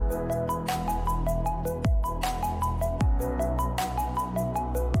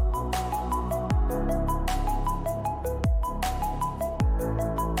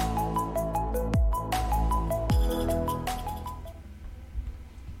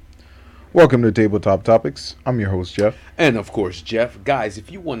Welcome to Tabletop Topics. I'm your host, Jeph. And of course, Jeph. Guys,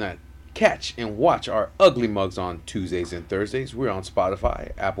 if you want to catch and watch our ugly mugs on Tuesdays and Thursdays, we're on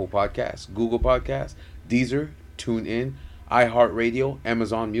Spotify, Apple Podcasts, Google Podcasts, Deezer, TuneIn, iHeartRadio,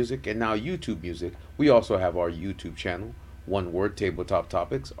 Amazon Music, and now YouTube Music. We also have our YouTube channel, One Word Tabletop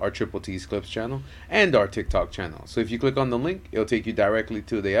Topics, our Triple T's Clips channel, and our TikTok channel. So if you click on the link, it'll take you directly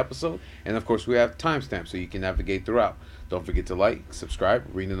to the episode. And of course, we have timestamps so you can navigate throughout. Don't forget to like, subscribe,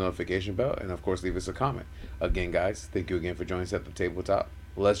 ring the notification bell, and of course, leave us a comment. Again, guys, thank you again for joining us at the tabletop.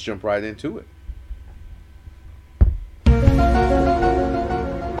 Let's jump right into it.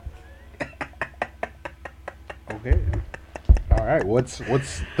 Okay. All right. What's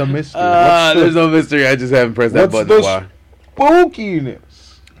the mystery? There's no mystery. I just haven't pressed that button in a while.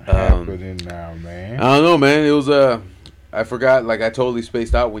 Spookiness happening now, man. I don't know, man. It was I forgot. Like I totally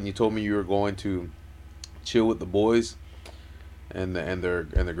spaced out when you told me you were going to chill with the boys and their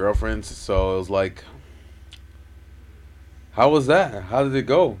girlfriends. So it was like, how was that? How did it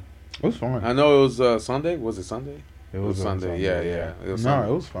go? It was fun. I know it was Sunday. Was it Sunday? It was Sunday. Yeah. It was Sunday.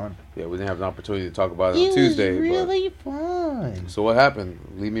 It was fun. Yeah, we didn't have an opportunity to talk about it on Tuesday. It was really fun. So what happened?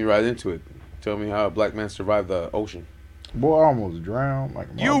 Lead me right into it. Tell me how a black man survived the ocean. Boy, I almost drowned. Like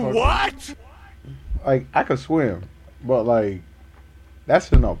a You what? Like, I could swim, but like,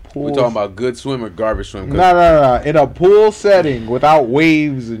 that's in a pool. We talking about good swim or garbage swim? No. In a pool setting without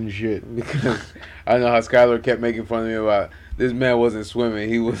waves and shit. Because I know how Skylar kept making fun of me about this man wasn't swimming.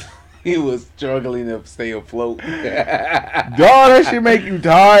 He was struggling to stay afloat. Dog, that shit make you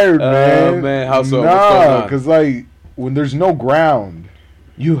tired, man. Man, how so? Nah, because like when there's no ground,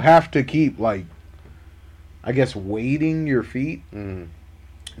 you have to keep like, I guess, weighting your feet. Mm.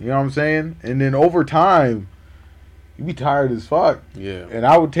 You know what I'm saying? And then over time, you be tired as fuck. Yeah. And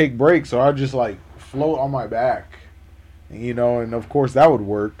I would take breaks, so I'd just like float on my back, you know. And of course that would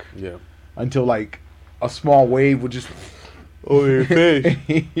work. Yeah. Until like a small wave would just over your face.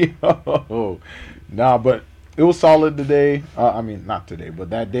 Yo. Nah, but it was solid today. I mean, not today, but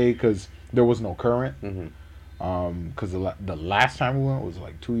that day because there was no current. Mm-hmm. Because the last time we went was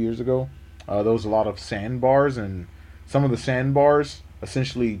like 2 years ago. There was a lot of sandbars, and some of the sandbars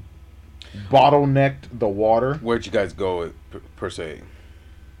essentially bottlenecked the water. Where'd you guys go per se?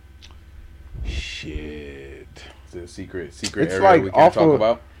 Shit. It's a secret It's area like we can't talk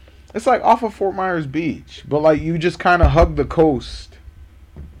about. It's like off of Fort Myers Beach, but like you just kind of hug the coast.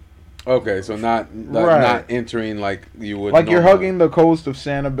 Okay, so not Right. entering like you would. Like you're normally. hugging the coast of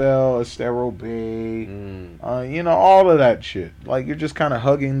Sanibel, Estero Bay, Mm. you know, all of that shit. Like you're just kind of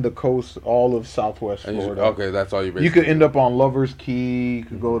hugging the coast, all of Southwest Florida. Okay, that's all you. You could end up on Lover's Key.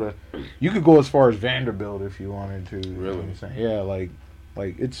 You could go as far as Vanderbilt if you wanted to. You know Really? what I'm saying? Yeah, like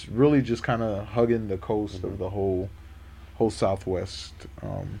it's really just kind of hugging the coast of the whole Southwest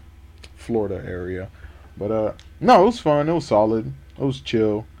Florida area. But no, it was fun. It was solid. It was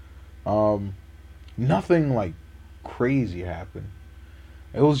chill. Nothing like crazy happened.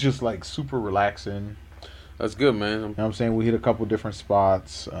 It was just like super relaxing. That's good, man. You know what I'm saying? We hit a couple different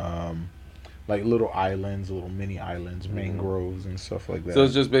spots, like little islands, little mini islands, mangroves and stuff like that. So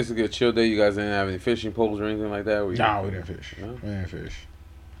it's just basically a chill day. You guys didn't have any fishing poles or anything like that? Nah, we didn't fish. No? We didn't fish.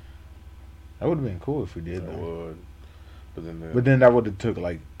 That would have been cool if we did, That though. would. But then that would have took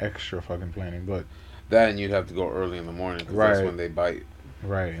like extra fucking planning. But that and you'd have to go early in the morning because that's Right. when they bite.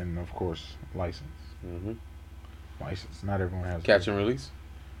 right, and of course license. Mm-hmm. License. Not everyone has. Catch and release?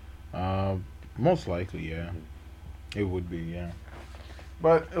 Most likely, yeah. It would be, yeah.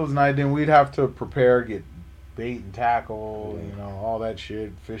 But it was nice. Then we'd have to prepare, get bait and tackle, you know, all that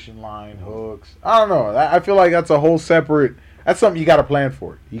shit, fishing line, hooks. I don't know. I feel like that's a whole separate. That's something you got to plan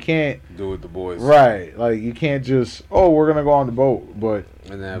for. You can't Do with the boys. Right, like you can't just we're gonna go on the boat, but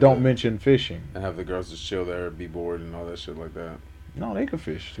And then don't mention fishing. And have the girls just chill there, be bored, and all that shit like that. No, they could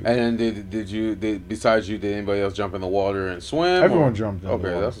fish too. And then besides you, did anybody else jump in the water and swim? Everyone jumped in the Okay,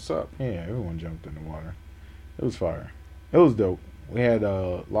 water. that's what's up. Yeah, everyone jumped in the water. It was fire. It was dope. We had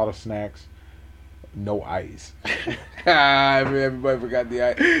a lot of snacks. No ice. Everybody forgot the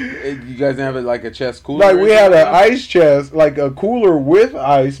ice. You guys didn't have like a chest cooler? Like or we had anything an like that? ice chest, like a cooler with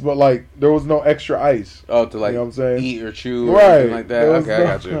ice, but like there was no extra ice. Oh, to like You know what I'm saying? eat or chew or Right. anything like that. There was Okay, I no-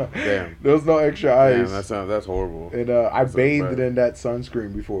 got you. Damn. There was no extra ice. Damn, that's horrible. And I That's bathed bad. in that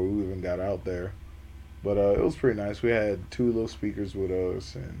sunscreen before we even got out there. But it was pretty nice. We had 2 little speakers with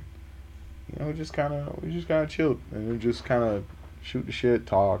us, and we just kind of chilled, and then just kind of shoot the shit,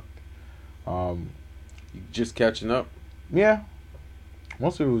 talked. You just catching up? Yeah.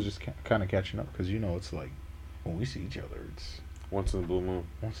 Most of it was just kind of catching up because, it's like when we see each other, it's once in a blue moon.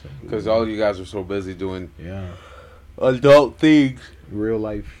 Because all you guys are so busy doing adult things. Real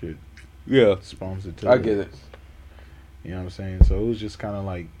life shit. Yeah. Spawns it to I get it. You know what I'm saying? So it was just kind of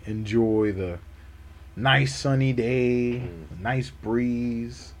like enjoy the nice sunny day, nice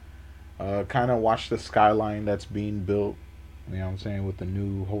breeze. Kind of watch the skyline that's being built. You know what I'm saying? With the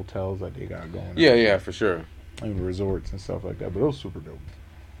new hotels that they got going. Yeah, for sure. And resorts and stuff like that. But it was super dope.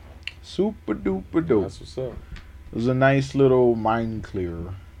 Super duper dope. That's what's up. It was a nice little mind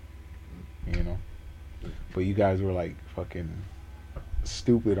clearer. But you guys were like fucking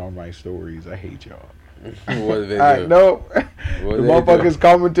stupid on my stories. I hate y'all. What did they do? I know. The motherfuckers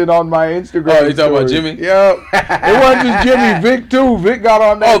commented on my Instagram. Oh, you talking about Jimmy? Yeah. It wasn't just Jimmy. Vic too. Vic got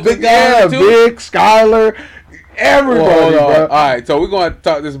on that. Oh, Vic got on it too? Vic, Skylar, everybody. All right, so we're going to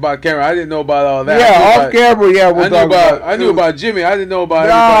talk this about camera. I didn't know about all that. Yeah, off camera. Yeah, I knew about Jimmy. I didn't know about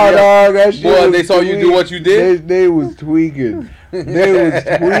dog, that shit. Boy, they saw you do what you did. They was tweaking. They was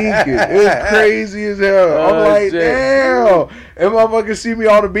tweaking. It was crazy as hell. I'm like, shit. damn. And motherfuckers see me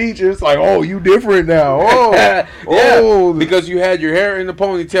on the beach, and it's like, oh, you different now. Oh, yeah, because you had your hair in the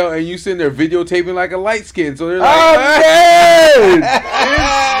ponytail, and you sitting there videotaping like a light skin. So they're like, I'm dead.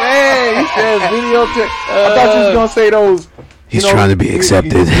 Man, he says videotape. I thought you was gonna say those. He's trying to be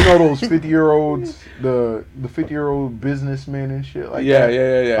accepted. Those 50-year-olds, the 50-year-old businessmen and shit like that.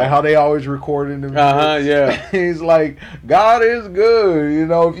 Yeah. Like how they always recording them. Yeah. He's like, God is good.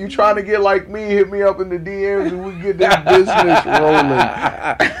 If you trying to get like me, hit me up in the DMs and we get this business rolling.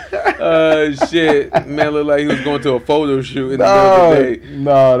 Shit. Man looked like he was going to a photo shoot in the middle of the day.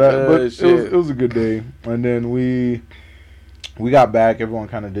 But it was a good day. And then we got back. Everyone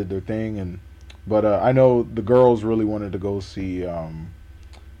kind of did their thing, But I know the girls really wanted to go see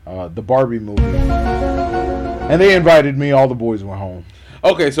the Barbie movie, and they invited me. All the boys went home.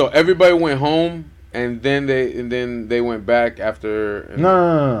 Okay, so everybody went home, and then they went back after.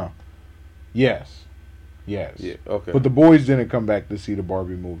 No. Yes. Yeah. Okay. But the boys didn't come back to see the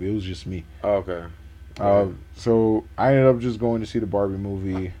Barbie movie. It was just me. Okay. So I ended up just going to see the Barbie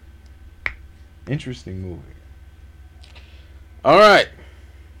movie. Interesting movie. All right.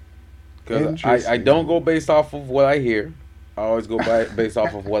 Because I don't go based off of what I hear. I always go based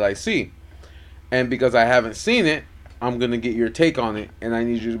off of what I see. And because I haven't seen it, I'm going to get your take on it. And I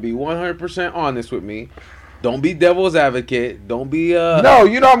need you to be 100% honest with me. Don't be devil's advocate. Don't be... No,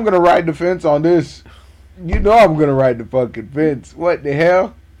 I'm going to ride the fence on this. I'm going to ride the fucking fence. What the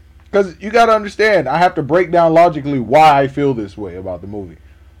hell? Because you got to understand, I have to break down logically why I feel this way about the movie.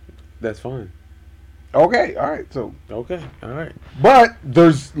 That's fine. Okay, all right. So okay, all right. But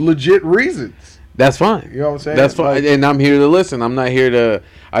there's legit reasons. That's fine. You know what I'm saying? That's fine. And I'm here to listen. I'm not here to.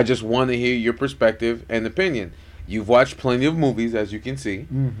 I just want to hear your perspective and opinion. You've watched plenty of movies, as you can see,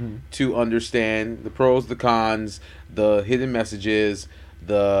 to understand the pros, the cons, the hidden messages,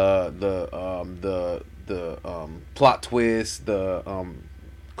 the plot twist, the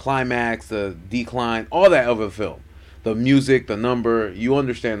climax, the decline, all that of a film. The music, the number, you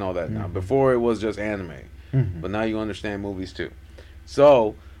understand all that now. Before it was just anime. But now you understand movies too.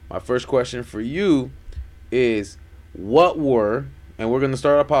 So, my first question for you is, what were, and we're going to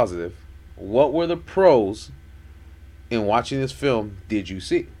start out positive, what were the pros in watching this film did you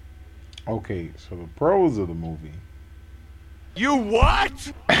see? Okay, so the pros of the movie. You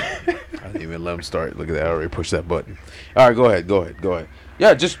what? I didn't even let him start. Look at that. I already pushed that button. All right, go ahead.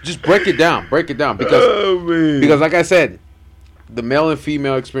 Yeah, just break it down. Because like I said, the male and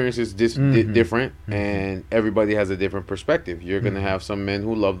female experience is different, and everybody has a different perspective. You're gonna have some men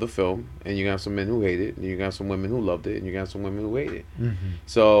who love the film, and you got some men who hate it, and you got some women who loved it, and you got some women who hate it.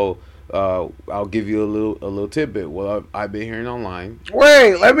 So I'll give you a little tidbit. Well, I've been hearing online.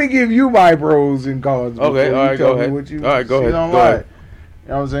 Wait, let me give you my pros and cons. Okay, all right, go ahead. Go ahead. You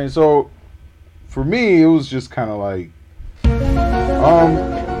know what I'm saying? So for me, it was just kind of like.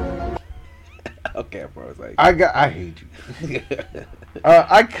 Okay, bro. It's like I hate you.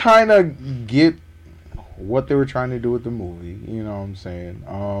 I kind of get what they were trying to do with the movie. You know what I'm saying?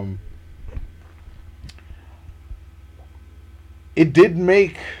 It did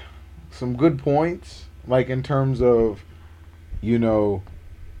make some good points, like in terms of,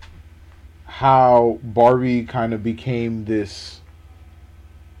 how Barbie kind of became this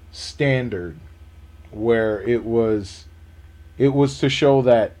standard where it was to show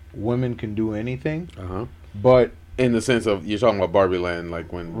that women can do anything. But in the sense of, you're talking about Barbie Land,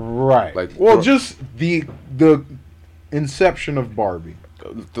 like when just the inception of Barbie,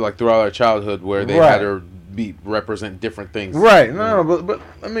 like throughout our childhood, where they had her represent different things. Right. No, but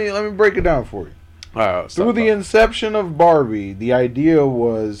let me break it down for you. All right, Through the inception of Barbie, the idea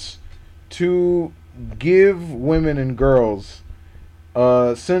was to give women and girls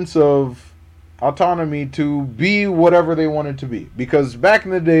a sense of autonomy to be whatever they wanted to be. Because back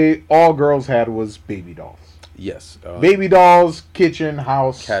in the day, all girls had was baby dolls. Yes. Baby dolls, kitchen,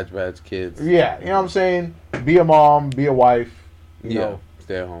 house. Catch bats, kids. Yeah, you know what I'm saying? Be a mom, be a wife. You know.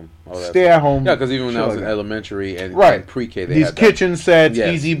 Stay at home. Stay at home. Yeah, because even when I was in elementary and pre-K, they these had kitchen sets,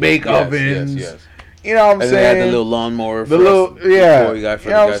 easy bake ovens. Yes. You know what I'm saying? They had the little lawnmower. The little, yeah. You know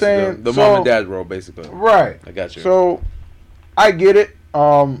what I'm saying? The mom and dad role, basically. Right. I got you. So, I get it.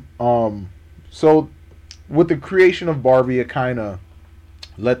 So, with the creation of Barbie, it kind of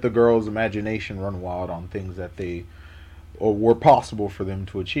let the girls' imagination run wild on things that they or were possible for them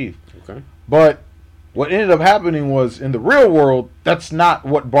to achieve. Okay. But what ended up happening was, in the real world, that's not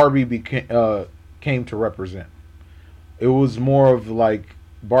what Barbie came to represent. It was more of like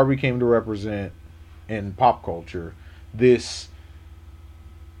Barbie came to represent in pop culture this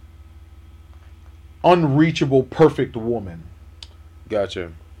unreachable perfect woman.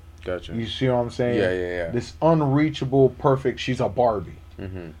 Gotcha. You see what I'm saying? Yeah. This unreachable perfect. She's a Barbie.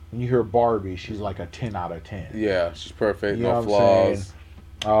 Mm-hmm. When you hear Barbie, she's like a 10 out of 10. Yeah, she's perfect. You no know what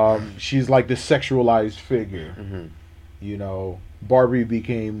flaws. She's like this sexualized figure. Mm-hmm. You know, Barbie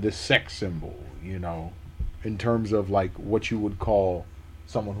became the sex symbol. You know, in terms of like what you would call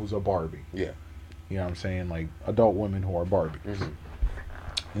someone who's a Barbie. Yeah. You know what I'm saying? Like adult women who are Barbies.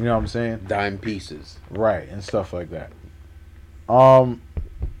 Mm-hmm. You know what I'm saying? Dime pieces. Right, and stuff like that.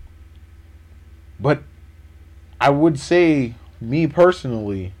 But I would say, me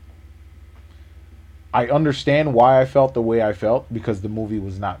personally, I understand why I felt the way I felt, because the movie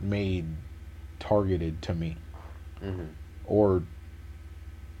was not made targeted to me. Mm-hmm. Or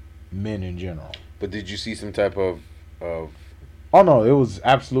men in general. But did you see some type of Oh no, it was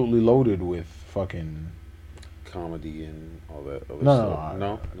absolutely loaded with fucking comedy and all that other no,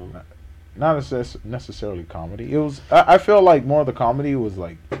 stuff? not necessarily comedy. It was I feel like more of the comedy was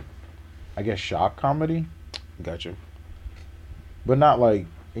like, I guess, shock comedy. Gotcha. But not like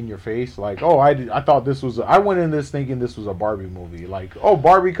in your face, like, oh, I thought this was I went in this thinking this was a Barbie movie. Like, oh,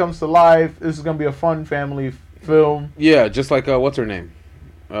 Barbie comes to life. This is gonna be a fun family film. Yeah, just like what's her name?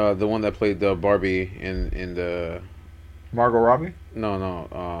 The one that played the Barbie in the Margot Robbie?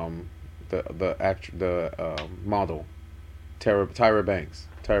 No. The model, Tyra Banks.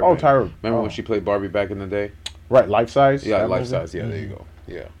 Tyra. Remember when she played Barbie back in the day? Right, Life Size. Yeah, Life Size. Yeah, there you go.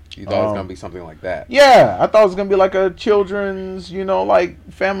 Yeah, you thought it was gonna be something like that. Yeah, I thought it was gonna be like a children's,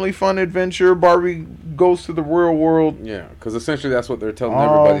 like family fun adventure. Barbie goes to the real world. Yeah, because essentially that's what they're telling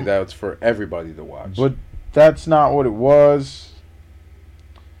everybody, that it's for everybody to watch. But that's not what it was.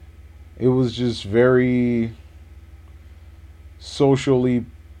 It was just very socially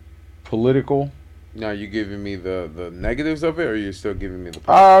political. Now, you giving me the negatives of it, or are you still giving me the positives?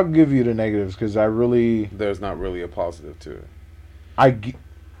 I'll give you the negatives, because there's not really a positive to it.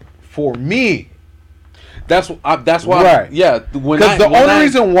 For me, that's why. Right. Yeah. Because the only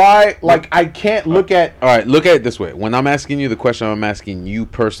reason why, I can't look at. All right, look at it this way. When I'm asking you the question, I'm asking you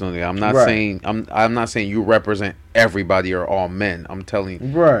personally. I'm not saying I'm not saying you represent everybody or all men. I'm telling you.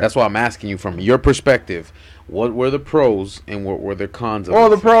 Right. That's why I'm asking you from your perspective. What were the pros and what were the cons of it? Well,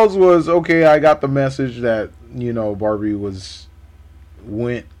 the pros was, okay, I got the message that, Barbie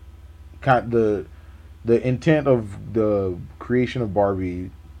the intent of the creation of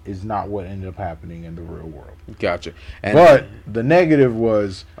Barbie is not what ended up happening in the real world. Gotcha. But the negative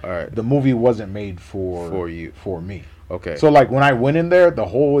was, all right, the movie wasn't made for me. Okay. So, when I went in there, the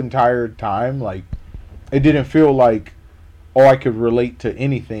whole entire time, it didn't feel like, I could relate to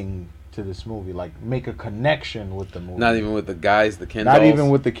anything to this movie, make a connection with the movie. Not even with the guys, the Ken dolls? Not even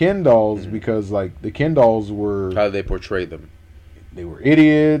with the Ken dolls, because, the Ken dolls were... How did they portray them? They were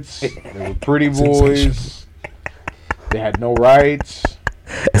idiots. They were pretty boys. They had no rights.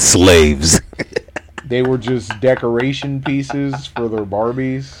 Slaves. They were just decoration pieces for their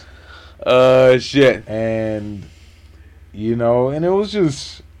Barbies. Shit. And, and it was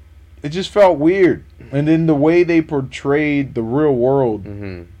just... It just felt weird. And then the way they portrayed the real world...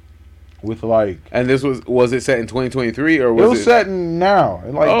 Mm-hmm. With and this was it set in 2023 or was it was set in now?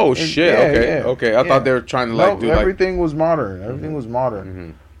 Shit! Yeah, okay. I thought they were trying to do everything was modern. Everything was modern.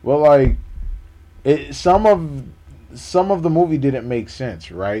 Mm-hmm. Well, some of the movie didn't make sense,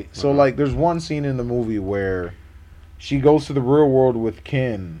 right? Mm-hmm. So there's one scene in the movie where she goes to the real world with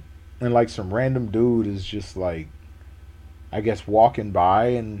Ken, and some random dude is just I guess walking by,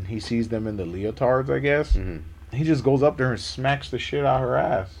 and he sees them in the leotards. I guess he just goes up there and smacks the shit out of her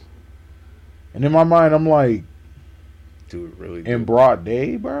ass. And in my mind, I'm like, Dude, really? in broad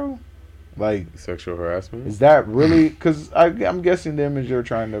day, bro? Like, Sexual harassment? is that really? Because I'm guessing the image they're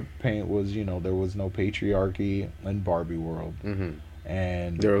trying to paint was, there was no patriarchy in Barbie world. Mm-hmm.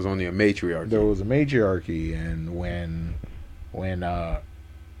 And there was only a matriarchy. There was a matriarchy. And when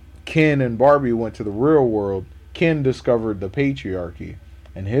Ken and Barbie went to the real world, Ken discovered the patriarchy.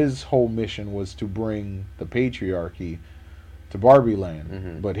 And his whole mission was to bring the patriarchy to Barbie Land.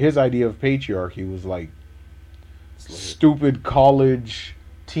 Mm-hmm. But his idea of patriarchy was like stupid college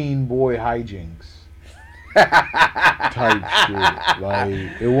teen boy hijinks type shit.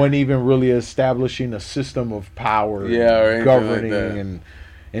 Like, it wasn't even really establishing a system of power, or governing like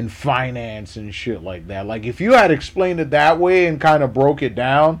and finance and shit like that. Like, if you had explained it that way and kind of broke it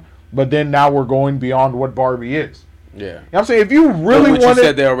down, but then now we're going beyond what Barbie is. Yeah. You know what I'm saying? If you really wanted... you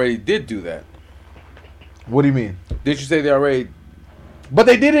said they already did do that. What do you mean? Did you say they already... But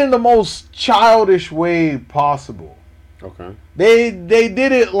they did it in the most childish way possible. Okay. They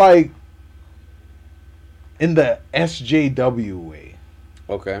did it like in the SJW way.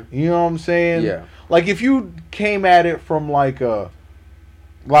 Okay. You know what I'm saying? Yeah. Like, if you came at it from okay,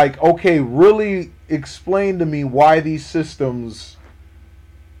 really explain to me why these systems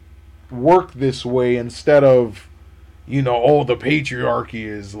work this way instead of, the patriarchy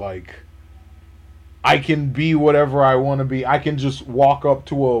is like, I can be whatever I want to be. I can just walk up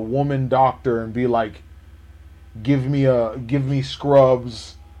to a woman doctor and be like, give me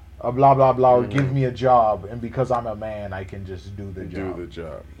scrubs, blah blah blah, or give me a job, and because I'm a man, I can just do the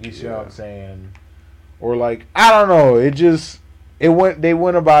job. You see what I'm saying? Or like, I don't know. They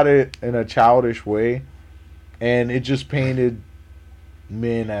went about it in a childish way, and it just painted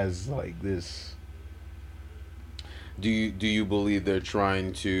men as like this. Do you believe they're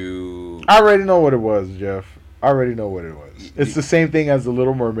trying to... I already know what it was, Jeph. I already know what it was. It's the same thing as The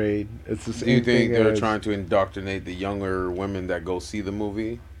Little Mermaid. It's the same thing. Do you think they're trying to indoctrinate the younger women that go see the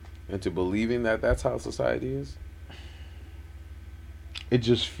movie into believing that that's how society is? It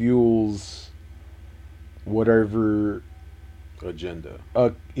just fuels whatever agenda,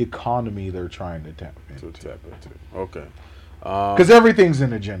 economy they're trying to tap into. Okay. Because everything's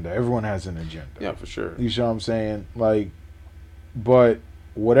an agenda. Everyone has an agenda. Yeah, for sure. You see what I'm saying? Like, but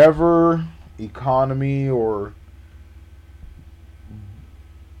whatever economy or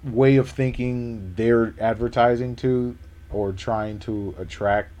way of thinking they're advertising to or trying to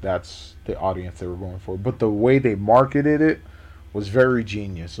attract, that's the audience they were going for. But the way they marketed it was very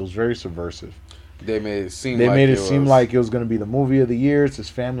genius. It was very subversive. They made it seem like it was going to be the movie of the year. It's this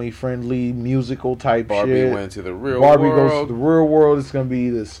family-friendly musical type Barbie shit. Went to the real world. Barbie goes to the real world. It's going to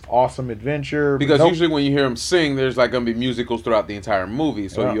be this awesome adventure. Because usually when you hear them sing, there's like going to be musicals throughout the entire movie.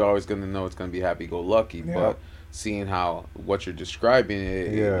 So you're always going to know it's going to be happy-go-lucky. Yeah. But seeing what you're describing,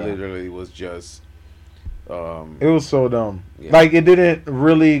 it literally was just... it was so dumb. Yeah. Like, it didn't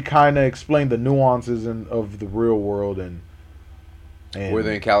really kind of explain the nuances of the real world. And were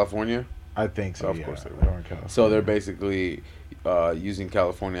they in California? I think so. Of course they were. So they're basically using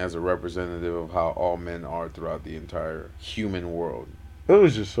California as a representative of how all men are throughout the entire human world. It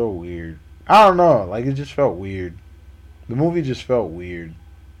was just so weird. I don't know. Like, it just felt weird. The movie just felt weird.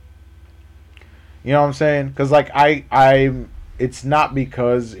 You know what I'm saying? Because, like, it's not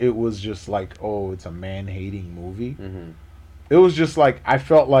because it was just like, oh, it's a man-hating movie. Mm-hmm. It was just like, I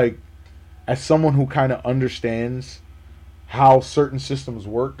felt like, as someone who kind of understands how certain systems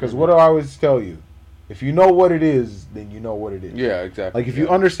work, because what do I always tell you? If you know what it is, then you know what it is. Yeah, exactly. Like, if you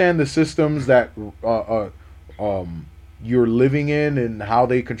understand the systems that you're living in and how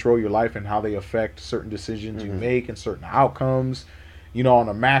they control your life and how they affect certain decisions you make and certain outcomes, on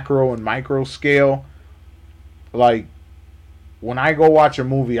a macro and micro scale, like, when I go watch a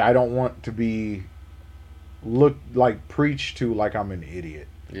movie, I don't want to be preached to like I'm an idiot.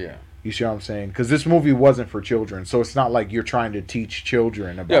 Yeah. You see what I'm saying? Because this movie wasn't for children, so it's not like you're trying to teach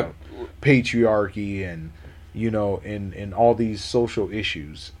children about patriarchy and, and all these social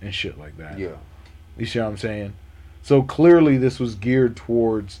issues and shit like that. Yeah. You see what I'm saying? So clearly this was geared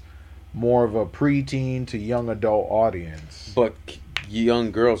towards more of a preteen to young adult audience. But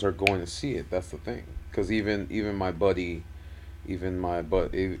young girls are going to see it. That's the thing. Because even my buddy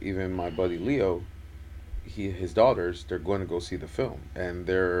Leo, his daughters, they're going to go see the film, and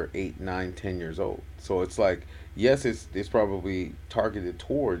they're 8, 9, 10 years old. So it's like, yes, it's probably targeted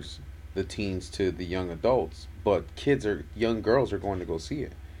towards the teens to the young adults, but young girls are going to go see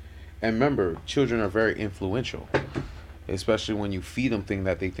it. And remember, children are very influential, especially when you feed them things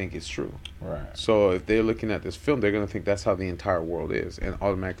that they think is true. Right. So if they're looking at this film, they're going to think that's how the entire world is, and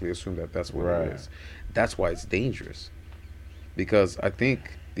automatically assume that that's what it is. That's why it's dangerous. Because I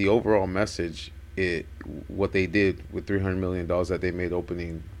think the overall message, what they did with $300 million that they made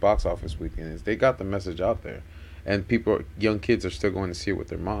opening box office weekend is they got the message out there, and young kids are still going to see it with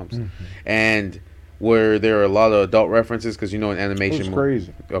their moms, and where there are a lot of adult references because in animation, it's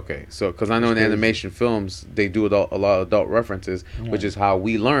crazy. Okay, so because I know in animation films they do a lot of adult references, which is how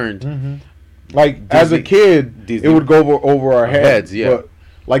we learned. Like Disney, as a kid, Disney, it would go over our heads. Yeah, but,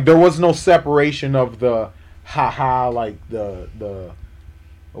 like there was no separation of the haha, like the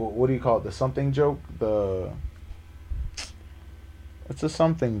what do you call it? The something joke. It's a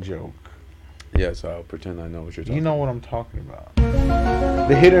something joke. Yes, I'll pretend I know what you're talking about. You know what I'm talking about.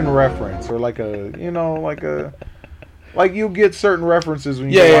 The hidden reference, or like like you get certain references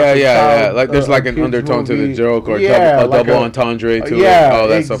when you yeah. Like there's like an undertone to the joke, or a double entendre to it, all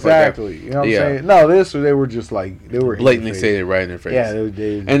that stuff like that. Exactly. You know what I'm saying? No, they were just like they were blatantly saying it right in their face. Yeah,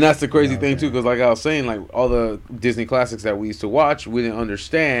 and that's the crazy thing too, because like I was saying, like all the Disney classics that we used to watch, we didn't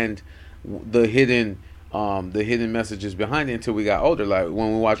understand the hidden messages behind it until we got older. Like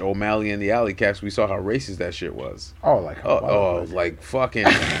when we watched O'Malley and the Alley Cats, we saw how racist that shit was. Like fucking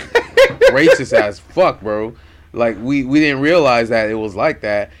racist as fuck, bro. Like we didn't realize that it was like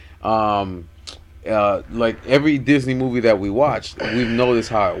that. Like every Disney movie that we watched, we've noticed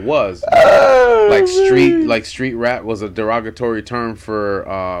how it was. Like street rat was a derogatory term for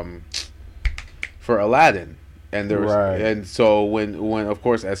Aladdin, and there was, and so when of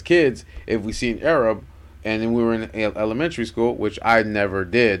course as kids, if we seen Arab, and then we were in elementary school, which I never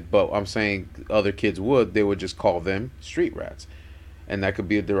did, but I'm saying other kids would, they would just call them street rats. And that could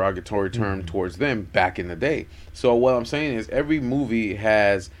be a derogatory term towards them back in the day. So what I'm saying is every movie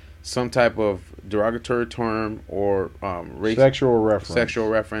has some type of derogatory term or sexual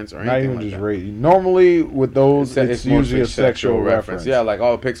reference, or not anything even like just that. race. Normally with those, it's usually a sexual reference. Yeah, like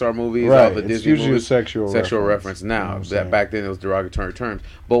all the Pixar movies, all the Disney movies, usually a sexual reference now. That back then it was derogatory terms.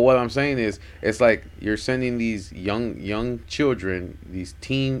 But what I'm saying is, it's like you're sending these young children, these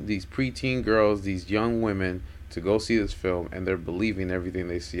preteen girls, these young women, to go see this film, and they're believing everything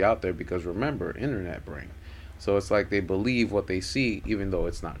they see out there because remember, internet brain. So it's like they believe what they see even though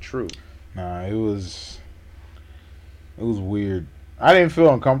it's not true. Nah, it was weird. I didn't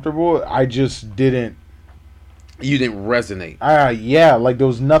feel uncomfortable. I just didn't. You didn't resonate. Yeah, like there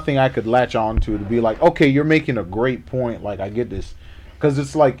was nothing I could latch on to be like, okay, you're making a great point. Like I get this, because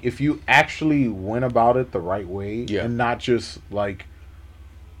it's like if you actually went about it the right way, and not just like.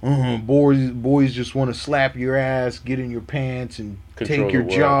 Boys just want to slap your ass, get in your pants, and take your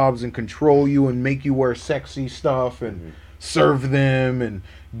jobs and control you and make you wear sexy stuff and serve them and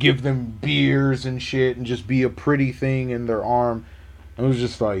give them beers and shit and just be a pretty thing in their arm. It was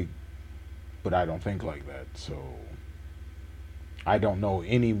just like, but I don't think like that. So I don't know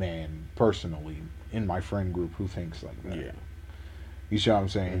any man personally in my friend group who thinks like that. Yeah. You see what I'm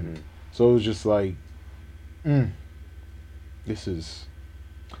saying? So it was just like, this is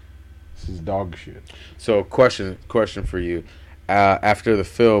dog shit. So question for you. After the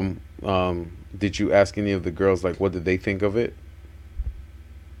film, did you ask any of the girls, like, what did they think of it?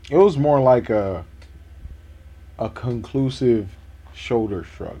 It was more like a conclusive shoulder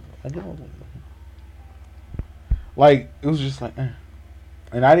shrug. Like, it was just like,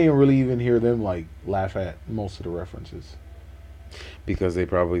 And I didn't really even hear them, like, laugh at most of the references. Because they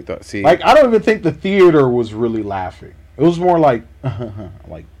probably thought, like, I don't even think the theater was really laughing. It was more like,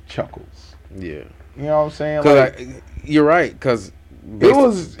 like, chuckles. Yeah. You know what I'm saying? Like, you're right, because it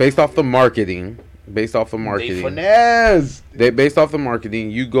was based off the marketing. They finesse. Based off the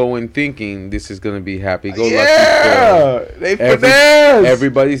marketing, you go in thinking this is going to be happy-go-lucky. They finesse.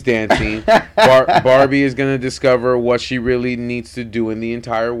 Everybody's dancing. Barbie is going to discover what she really needs to do in the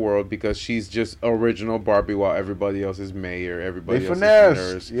entire world because she's just original Barbie while everybody else is mayor. Everybody else is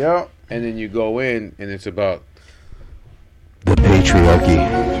nurse. Yeah. And then you go in and it's about the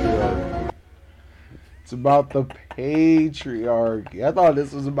patriarchy. It's about the patriarchy. I thought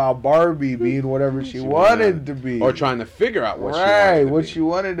this was about Barbie being whatever she wanted to be. Or trying to figure out what she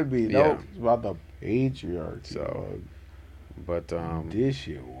wanted to be. No, it's about the patriarchy. So, but this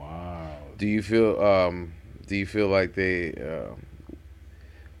shit, wow. Do you feel like they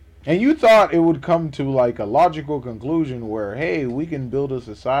and you thought it would come to like a logical conclusion where, hey, we can build a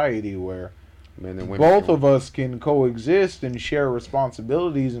society where men and women both of us can coexist and share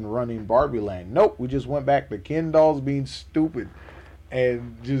responsibilities in running Barbie Land. Nope, we just went back to Ken dolls being stupid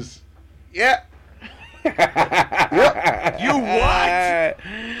and just yep. You what?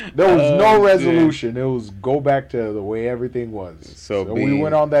 There was no resolution. It was go back to the way everything was. So we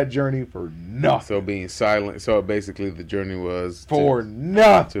went on that journey for nothing. So being silent. So basically, the journey was for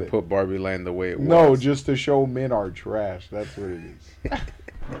nothing to put Barbie Land the way it was. No, just to show men are trash. That's what it is.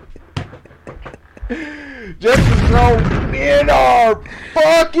 Just to know men are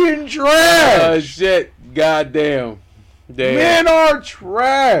fucking trash. Shit. Goddamn. Damn. Men are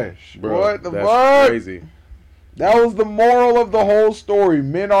trash. Bro, What the that's fuck? crazy. That was the moral of the whole story.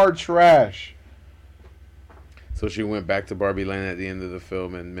 Men are trash. So she went back to Barbie Land at the end of the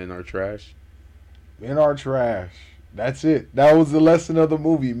film, and men are trash. Men are trash. That's it. That was the lesson of the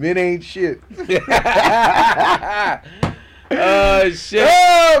movie. Men ain't shit. Oh shit.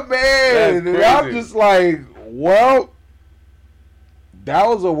 Oh man. That's I'm crazy. just like, well, that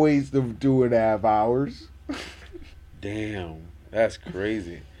was a waste of 2.5 hours. Damn, that's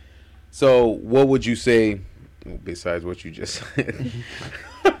crazy. So, what would you say besides what you just said?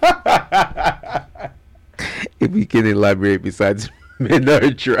 If you can elaborate besides men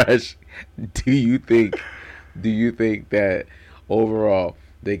are trash, do you think that overall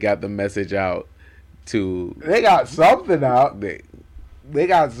they got the message out to They got something out. they They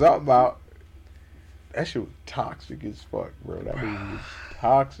got something out. That shit was toxic as fuck, bro. That movie was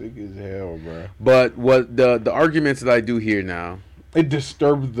toxic as hell, bro. But what the arguments that I do hear now, It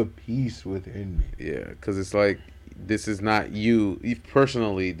disturbed the peace within me. yeah, because it's like this is not you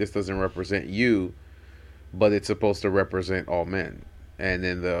personally. This doesn't represent you, but it's supposed to represent all men. And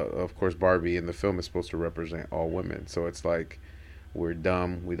then of course, Barbie in the film is supposed to represent all women. So it's like we're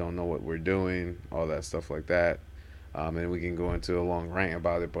dumb, we don't know what we're doing, all that stuff like that. And we can go into a long rant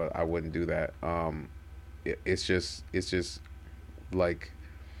about it, but I wouldn't do that. It's just like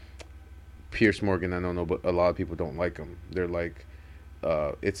Pierce Morgan. I don't know, but a lot of people don't like him. They're like,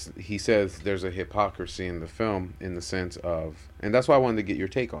 he says there's a hypocrisy in the film in the sense of, and that's why I wanted to get your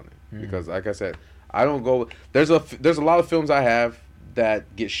take on it, because like I said, I don't go. There's a lot of films I have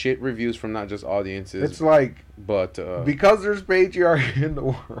that get shit reviews from not just audiences. It's like, but because there's patriarchy in the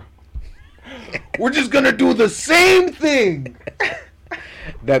world, we're just gonna do the same thing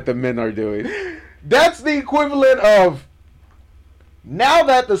that the men are doing. That's the equivalent of, now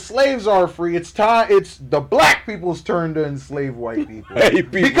that the slaves are free, it's the black people's turn to enslave white people.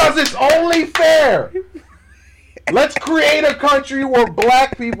 Because it's only fair. Let's create a country where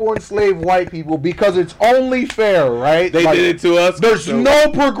black people enslave white people because it's only fair, right? They did it to us. There's so-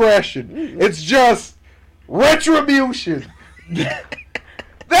 no progression. It's just retribution.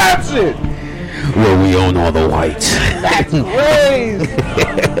 That's it. Where we own all the whites. That's crazy.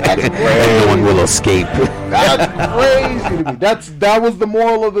 That's No crazy. one will escape. That's crazy to me. That was the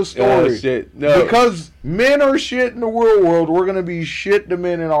moral of the story. Shit. No. Because men are shit in the real world, we're gonna be shit to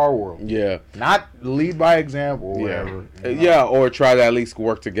men in our world. Yeah. Not lead by example or whatever. you know? Yeah, or try to at least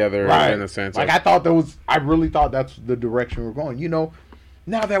work together Right. in a sense. Like I really thought that's the direction we're going. You know,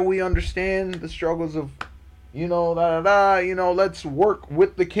 now that we understand the struggles of, let's work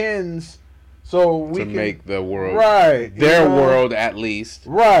with the Kens so we to can make the world, right their world at least,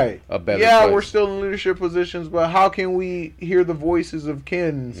 right a better yeah place. We're still in leadership positions, but how can we hear the voices of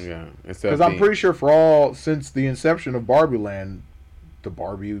Kens? Yeah, Because I'm pretty sure since the inception of Barbie Land, the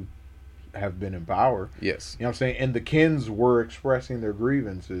Barbie have been in power. Yes, You know what I'm saying? And the Kens were expressing their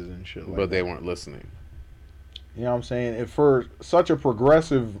grievances and shit like but that. they weren't listening. You know what I'm saying? And for such a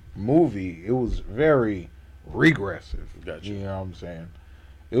progressive movie, it was very regressive. Gotcha. You know what I'm saying?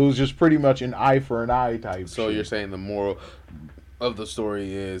 It was just pretty much an eye for an eye type So shit. you're saying the moral of the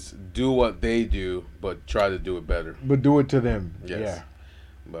story is do what they do, but try to do it better. But do it to them. Yes. Yeah.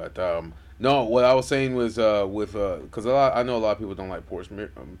 But no, what I was saying was because I know a lot of people don't like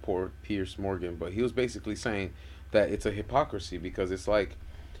poor Pierce Morgan, but he was basically saying that it's a hypocrisy because it's like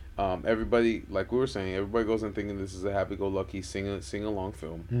everybody, like we were saying, everybody goes in thinking this is a happy-go-lucky sing-along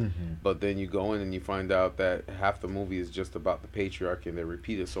film, Mm-hmm. but then you go in and you find out that half the movie is just about the patriarchy, and they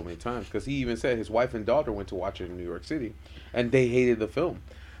repeat it so many times. Because he even said his wife and daughter went to watch it in New York City, and they hated the film.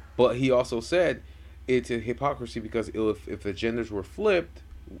 But he also said it's a hypocrisy because if the genders were flipped,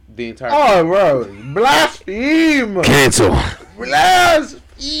 the entire Oh, bro. Blaspheme. Cancel.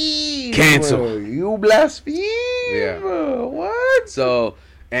 Blaspheme. Cancel. You blaspheme. Yeah. What? So,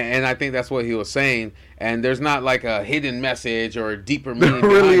 and I think that's what he was saying. And there's not like a hidden message or a deeper meaning. There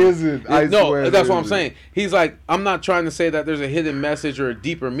really behind it. isn't. I No, swear that's there what I'm isn't. saying. He's like, I'm not trying to say that there's a hidden message or a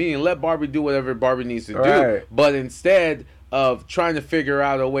deeper meaning. Let Barbie do whatever Barbie needs to do. Right. But instead of trying to figure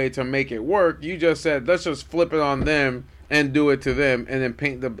out a way to make it work, you just said, let's just flip it on them and do it to them, and then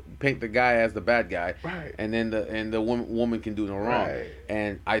paint the guy as the bad guy, Right. and then the woman can do no wrong. Right.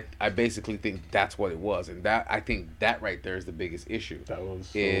 And I basically think that's what it was, and that I think that right there is the biggest issue. That was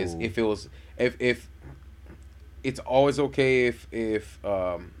Is so- if it's always okay if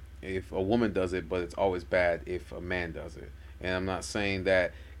a woman does it, but it's always bad if a man does it. And I'm not saying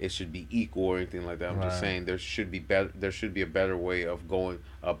that it should be equal or anything like that. I'm just Right. saying there should be a better way of going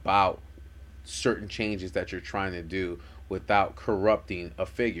about certain changes that you're trying to do without corrupting a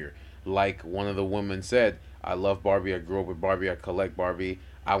figure. Like one of the women said, I love Barbie, I grew up with Barbie, I collect Barbie.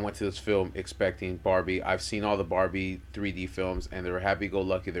 I went to this film expecting Barbie. I've seen all the Barbie 3D films, and they were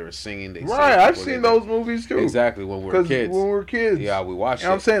happy-go-lucky. They were singing. They Right, I've seen those movies too. Exactly, when we were kids. When we were kids. Yeah, we watched you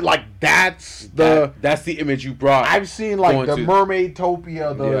know what I'm saying? Like, that's the image you brought. I've seen, like, the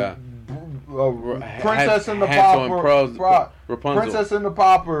Mermaid-topia, Princess and the Pauper, Rapunzel. Princess and the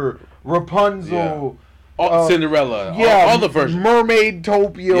Pauper, Rapunzel. Cinderella, yeah, all the versions,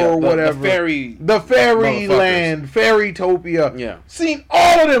 Mermaid-topia or whatever, the Fairyland, Fairytopia. Yeah, seen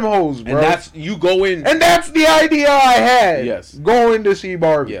all of them hoes, bro. And that's you go in, and that's the idea I had. Yes, going to see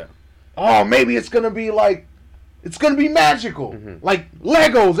Barbie. Yeah. Oh, maybe it's gonna be like, it's gonna be magical, like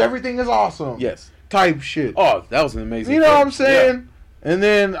Legos. Everything is awesome. Yes, type shit. Oh, that was an amazing. You know what I'm saying? Yeah. And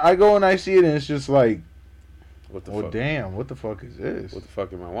then I go and I see it, and it's just like, what the fuck? Damn, what the fuck is this? What the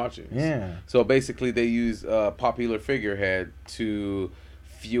fuck am I watching? Yeah. So basically, they use a popular figurehead to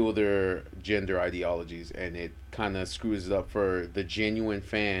fuel their gender ideologies, and it kind of screws it up for the genuine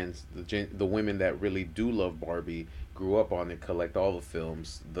fans, the women that really do love Barbie, grew up on it, collect all the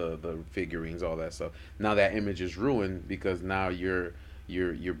films, the figurines, all that stuff. Now that image is ruined because now you're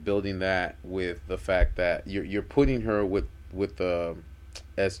building that with the fact that you're putting her with the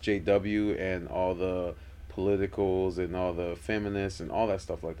SJW and all the politicals and all the feminists and all that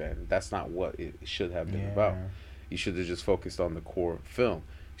stuff like that. And that's not what it should have been about. You should have just focused on the core film.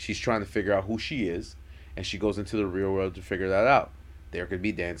 She's trying to figure out who she is, and she goes into the real world to figure that out. There could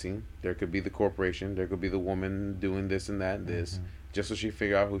be dancing, there could be the corporation, there could be the woman doing this and that and this, just so she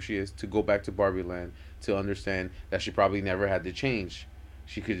figure out who she is, to go back to Barbie Land, to understand that she probably never had to change.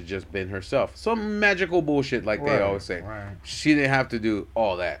 She could have just been herself. Some magical bullshit like they always say. Right. She didn't have to do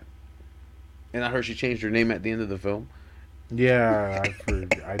all that. And I heard she changed her name at the end of the film. Yeah,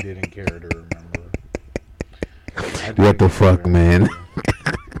 I didn't care to remember. What the fuck, man?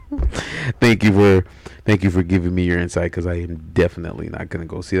 Thank you for giving me your insight, because I am definitely not gonna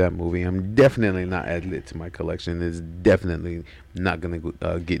go see that movie. I'm definitely not adding it to my collection. It's definitely not gonna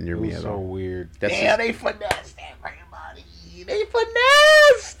get near me at all. So weird. Damn, they finessed everybody.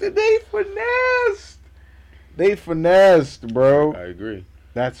 They finessed, bro. I agree.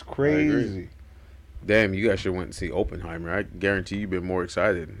 That's crazy. Damn, you guys should went and see Oppenheimer. I guarantee you've been more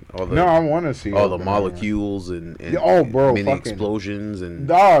excited. I want to see all the molecules and mini explosions and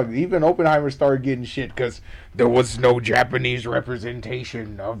dog. Even Oppenheimer started getting shit because there was no Japanese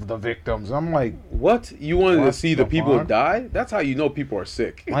representation of the victims. I'm like, what? You wanted to see the people die? That's how you know people are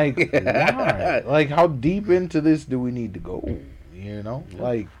sick. Like, why? Like, how deep into this do we need to go? You know,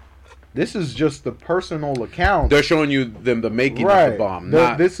 like. This is just the personal accounts. They're showing you the making of the bomb.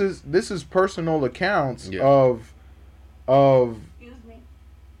 This is personal accounts of Excuse me.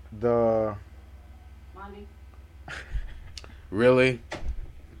 The Mommy. Really?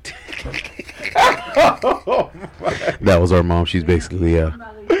 That was our mom. She's basically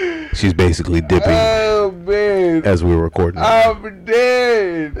dipping. Oh man! As we were recording. I'm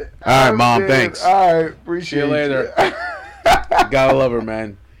dead. All right, Mom. Thanks. All right, appreciate you later. Gotta love her,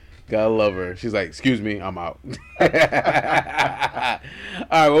 man. Gotta love her. She's like, excuse me, I'm out. All right,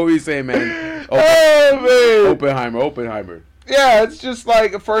 what were you saying, man? Oppenheimer. Yeah, it's just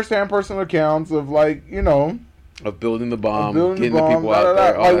like a first-hand personal accounts of, like, you know, of building the bomb, getting the people out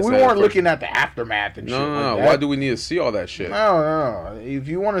there. Like, we weren't looking at the aftermath and shit. No. Why do we need to see all that shit? No. If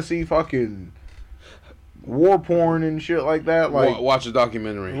you want to see fucking war porn and shit like that, like, watch a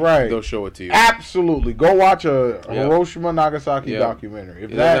documentary. Right. They'll show it to you. Absolutely. Go watch a Hiroshima Nagasaki documentary.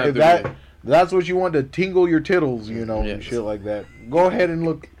 If that's what you want to tingle your tittles, you know, and shit like that. Go ahead and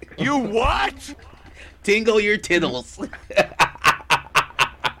look. You what? Tingle your tittles.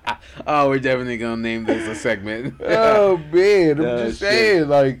 Oh, we're definitely gonna name this a segment. Oh man, I'm just saying,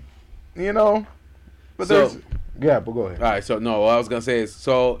 like, you know. But but go ahead. All right, so no, what I was gonna say is,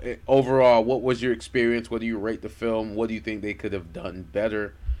 so overall, what was your experience? What do you rate the film? What do you think they could have done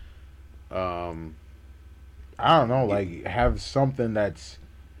better? I don't know, like, have something that's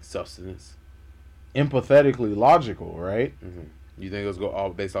substance, empathetically logical, right? Mm-hmm. You think it was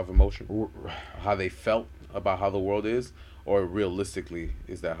all based off emotion, how they felt about how the world is, or realistically,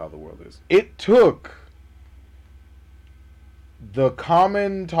 is that how the world is? It took the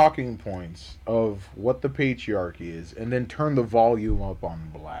common talking points of what the patriarchy is, and then turn the volume up on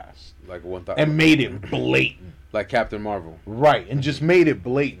blast, like 1,000, and made it blatant, like Captain Marvel, right? And just made it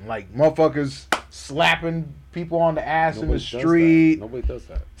blatant, like motherfuckers slapping people on the ass in the street. Nobody does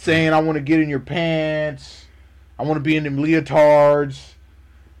that. Saying, "I want to get in your pants. I want to be in them leotards,"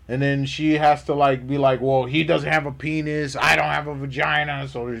 And then she has to like be like, well, he doesn't have a penis, I don't have a vagina,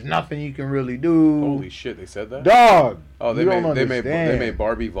 so there's nothing you can really do. Holy shit, they said that? Dog. Oh, they made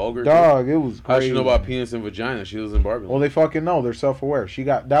Barbie vulgar. Dog, it was crazy. How does she know about penis and vagina? She lives in Barbie. Well, they fucking know. They're self-aware.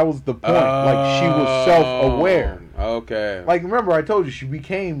 That was the point. Like, she was self-aware. Okay. Like, remember I told you, she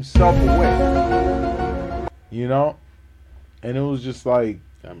became self-aware. You know? And it was just like...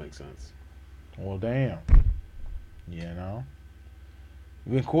 That makes sense. Well, damn. You know?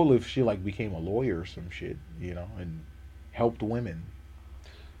 It'd been cool if she, like, became a lawyer or some shit, you know, and helped women.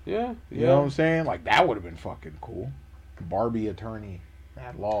 Yeah. You know what I'm saying? Like, that would have been fucking cool. Barbie attorney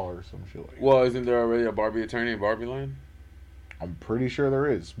at law or some shit like that. Well, isn't there already a Barbie attorney in Barbie Land? I'm pretty sure there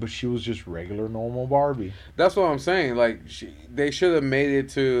is, but she was just regular, normal Barbie. That's what I'm saying. Like, they should have made it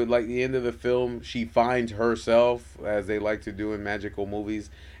to, like, the end of the film. She finds herself, as they like to do in magical movies,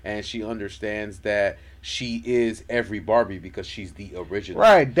 and she understands that she is every Barbie because she's the original.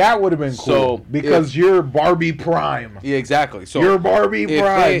 Right, that would have been cool. Because you're Barbie Prime. Yeah, exactly. So you're Barbie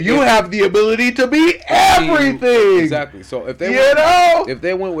Prime. You have the ability to be everything. Exactly. So if they if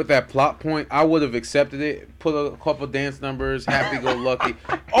they went with that plot point, I would have accepted it. Put a couple dance numbers, happy go lucky,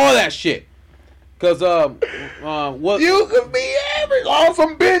 all that shit. Cause what you could be on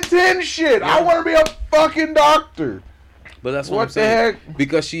some Ben 10 shit. I want to be a fucking doctor. But that's what I'm saying. Heck?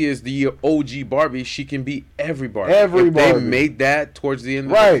 Because she is the OG Barbie, she can be every Barbie. If they made that towards the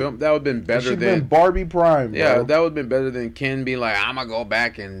end of the film, that would have been better than Barbie Prime. Yeah, bro. that would have been better than Ken being like, I'm gonna go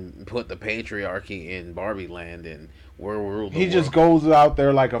back and put the patriarchy in Barbie Land and we're rule the world. He just goes out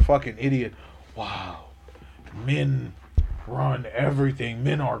there like a fucking idiot. Wow, men run everything.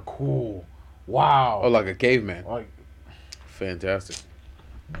 Men are cool. Wow. Oh, like a caveman. Like, fantastic.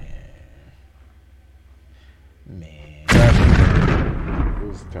 Man. It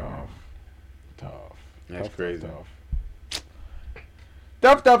was tough. That's crazy.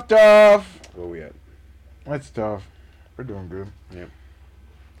 Tough. Where we at? That's tough. We're doing good. Yep.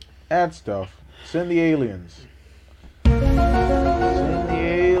 That's tough. Send the aliens. Send the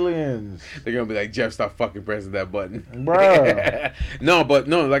aliens. They're gonna be like, Jeph, stop fucking pressing that button, bruh. No,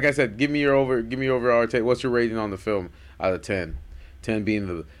 like I said, give me your overall take. What's your rating on the film out of 10? 10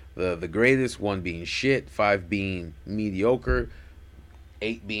 being the greatest, 1 being shit, 5 being mediocre,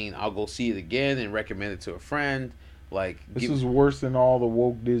 8 being I'll go see it again and recommend it to a friend. Like, this is worse than all the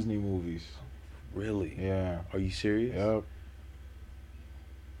woke Disney movies. Really? Yeah. Are you serious? Yep.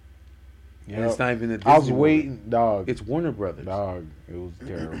 And it's not even a Disney I was waiting, movie. dog. It's Warner Brothers. Dog, it was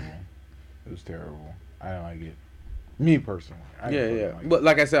terrible. It was terrible. I didn't like it. Me personally. Yeah. But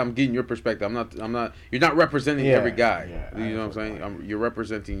like I said, I'm getting your perspective. I'm not. You're not representing every guy. Yeah, you know what I'm saying? You're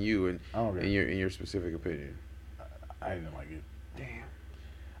representing you and in your specific opinion. I didn't like it. Damn.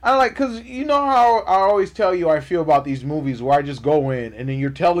 I like, because you know how I always tell you I feel about these movies where I just go in and then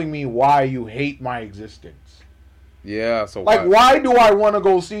you're telling me why you hate my existence. Yeah, so like, why do I want to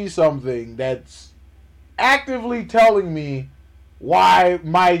go see something that's actively telling me why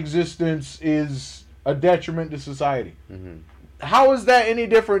my existence is a detriment to society? Mm-hmm. How is that any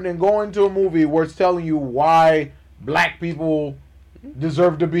different than going to a movie where it's telling you why black people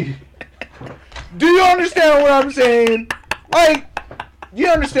deserve to be... Do you understand what I'm saying? Like, you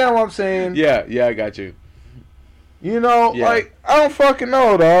understand what I'm saying? Yeah, I got you. You know, like, I don't fucking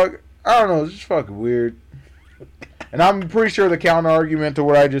know, dog. I don't know, it's just fucking weird. And I'm pretty sure the counter argument to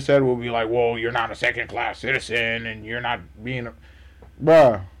what I just said will be like, well, you're not a second-class citizen, and you're not being a...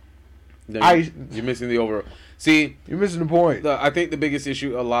 Bruh. You're missing the overall... See... You're missing the point. I think the biggest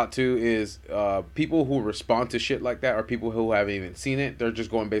issue a lot, too, is people who respond to shit like that are people who haven't even seen it. They're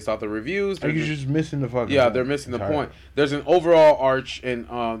just going based off the reviews. You're just missing the fucking point. Yeah, they're missing the point. There's an overall arch, and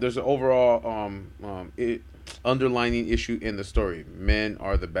there's an overall underlining issue in the story. Men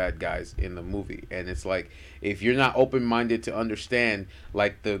are the bad guys in the movie, and it's like, if you're not open-minded to understand,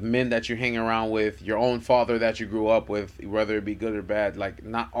 like, the men that you hang around with, your own father that you grew up with, whether it be good or bad, like,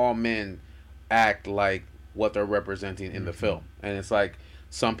 not all men act like what they're representing in the film. And it's like,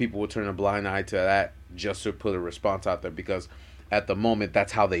 some people will turn a blind eye to that just to put a response out there because at the moment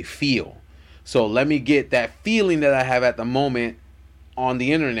that's how they feel. So let me get that feeling that I have at the moment on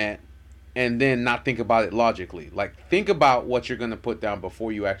the internet and then not think about it logically. Like, think about what you're going to put down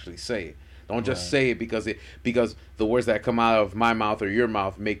before you actually say it. Don't just say it because the words that come out of my mouth or your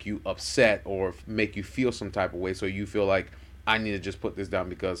mouth make you upset or make you feel some type of way. So you feel like, I need to just put this down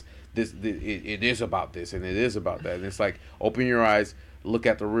because it is about this and it is about that. And it's like, open your eyes, look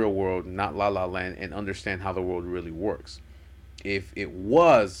at the real world, not La La Land, and understand how the world really works. If it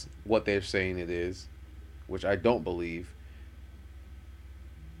was what they're saying it is, which I don't believe.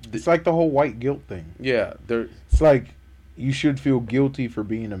 It's like the whole white guilt thing. Yeah. It's like, you should feel guilty for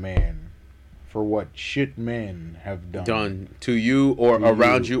being a man, for what shit men have done to you or To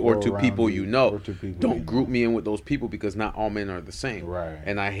around you you or or to around people you you know. or to people Don't you group know. me in with those people because not all men are the same. Right.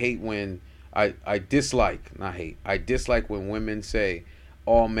 And I hate when I dislike, not hate. I dislike when women say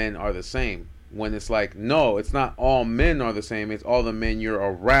all men are the same. When it's like, no, it's not all men are the same. It's all the men you're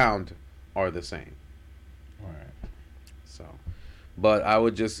around are the same. Right. So, but I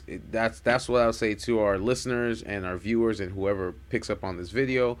would just that's what I would say to our listeners and our viewers and whoever picks up on this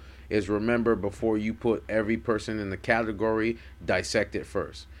video is remember before you put every person in the category, dissect it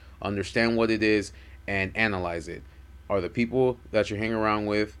first. Understand what it is and analyze it. Are the people that you're hanging around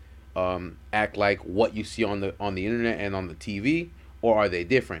with act like what you see on the internet and on the TV, or are they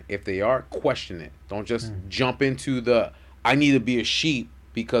different? If they are, question it. Don't just jump into the I need to be a sheep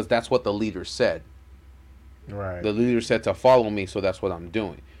because that's what the leader said. Right. The leader said to follow me, so that's what I'm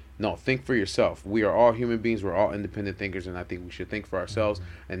doing. No, think for yourself. We are all human beings. We're all independent thinkers, and I think we should think for ourselves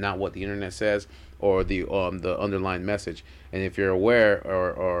and not what the internet says or the underlying message. And if you're aware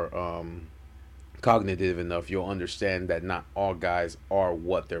or cognitive enough, you'll understand that not all guys are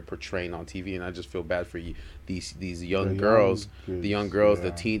what they're portraying on TV. And I just feel bad for you, these young girls, kids, the young girls, yeah.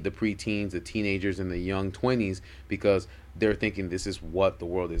 the preteens, the teenagers, and the young 20s, because they're thinking this is what the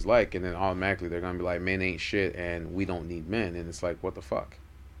world is like, and then automatically they're gonna be like, men ain't shit, and we don't need men, and it's like, what the fuck?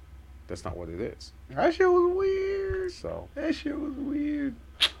 That's not what it is. That shit was weird. So, That shit was weird.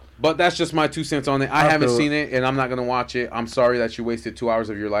 but that's just my 2 cents on it. I haven't feel- seen it, and I'm not gonna watch it. I'm sorry that you wasted 2 hours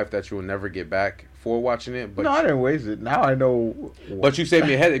of your life that you will never get back for watching it. But No, I didn't waste it. Now I know. but you saved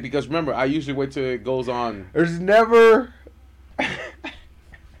me a headache because remember, I usually wait till it goes on. There's never.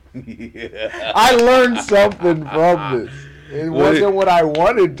 Yeah. I learned something from this. It What wasn't what I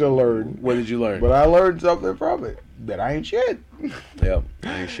wanted to learn, What did you learn? but I learned something from it. That I ain't shit. Yep,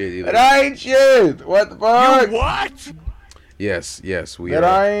 I ain't shit either. That I ain't shit. What the fuck? What? Yes, we That are.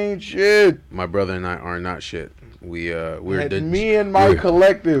 I ain't shit. My brother and I are not shit. We're Me and my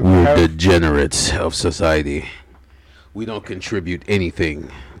collective We're have. degenerates of society. we don't contribute anything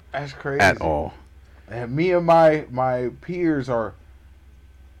That's crazy. at all. And me and my peers are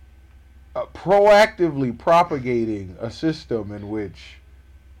proactively propagating a system in which,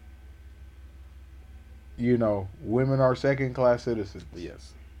 women are second-class citizens.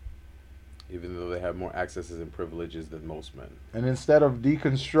 Yes. Even though they have more accesses and privileges than most men. And instead of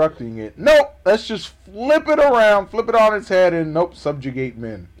deconstructing it, nope, let's just flip it around, flip it on its head, and subjugate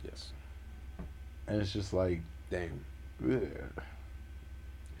men. Yes. And it's just like, Damn. ugh.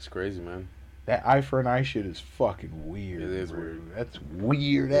 It's crazy, man. That eye for an eye shit is fucking weird. It is bro. weird. That's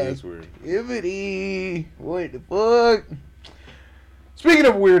weird It is weird. activity. What the fuck? Speaking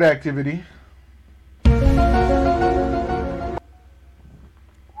of weird activity.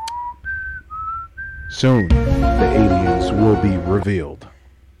 Soon, the aliens will be revealed.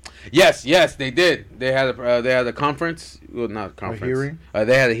 Yes, they did. They had a conference. Well, not a conference. hearing?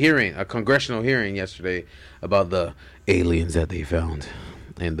 They had a hearing, a congressional hearing yesterday about the Aliens that they found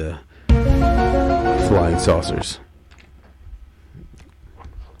and the flying saucers.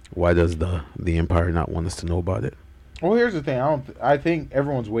 Why does the Empire not want us to know about it? Well, here's the thing. I think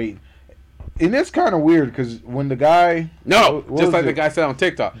everyone's waiting. And it's kind of weird because when the guy... no, what just was like it? the guy said on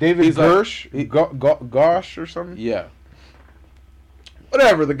TikTok. David He's like- Gersh, Gosh or something? yeah,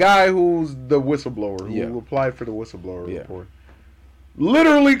 Whatever, the guy who's the whistleblower, who Yeah. applied for the whistleblower Yeah. report,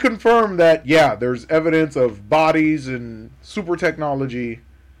 literally confirmed that, there's evidence of bodies and super technology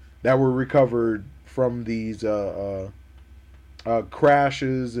that were recovered from these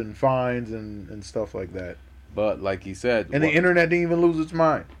crashes and finds and stuff like that. but like he said, And the internet didn't even lose its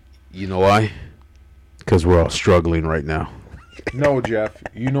mind. You know why? Because we're all struggling right now. No, Jeff.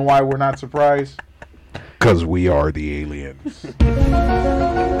 You know why we're not surprised? Because we are the aliens.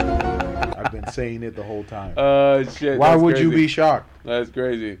 I've been saying it the whole time. shit. Why that's would you crazy. be shocked? That's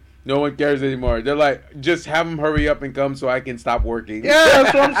crazy. No one cares anymore. They're like, just have them hurry up and come so I can stop working. Yeah,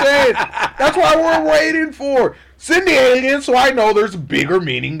 that's what I'm saying. That's why we're waiting for. Send the aliens so I know there's bigger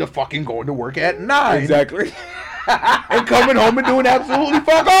meaning to fucking going to work at 9. Exactly. And coming home and doing absolutely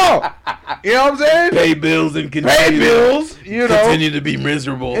fuck all. You know what I'm saying? Pay bills and Pay continue, bills, you know. continue to be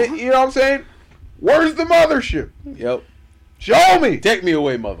miserable. You know what I'm saying? Where's the mothership? Yep. Show me. Take me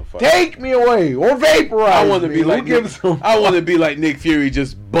away, motherfucker. Take me away or vaporize I want to me. be Who like gives a I want to be like Nick Fury,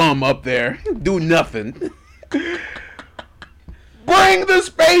 just bum up there, do nothing. Bring the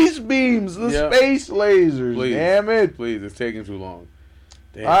space beams, the Yeah. space lasers. Please. Damn it. Please, it's taking too long.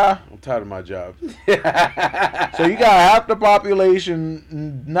 Damn, I'm tired of my job. So you got half the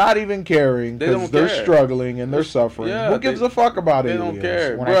population not even caring because they're struggling and they're suffering. Yeah, Who gives a fuck about they aliens don't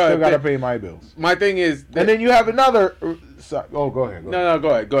care. when Bruh, I still got to pay my bills? My thing is... And then you have another... go ahead. No,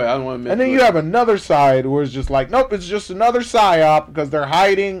 go ahead. I don't want to miss... And then you have another side where it's just like, nope, it's just another psyop because they're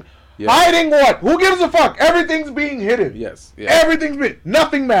hiding... Yeah. Hiding what? Who gives a fuck? Everything's being hidden. Yes. Everything's being...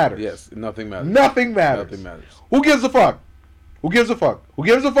 Nothing matters. Yes, nothing matters. Nothing matters. Who gives a fuck? Who gives a fuck? Who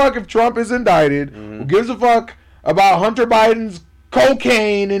gives a fuck if Trump is indicted? Mm-hmm. Who gives a fuck about Hunter Biden's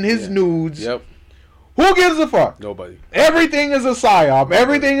cocaine and his nudes? Yep. Who gives a fuck? Nobody. Everything is a psyop.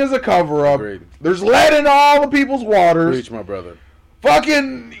 Everything is a cover-up. Agreed. There's lead in all the people's waters. Preach, my brother.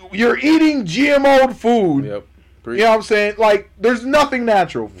 Fucking, you're eating GMO'd food. Yep. Preach. You know what I'm saying? Like, there's nothing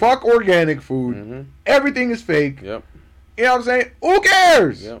natural. Mm-hmm. Fuck organic food. Mm-hmm. Everything is fake. Yep. You know what I'm saying? Who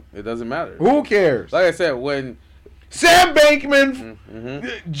cares? Yep. It doesn't matter. Who cares? Like I said, when... Sam Bankman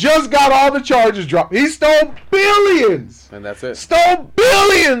just got all the charges dropped. He stole billions. And that's it. Stole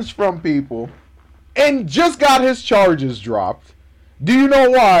billions from people and just got his charges dropped. Do you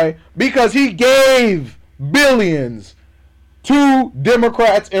know why? Because he gave billions to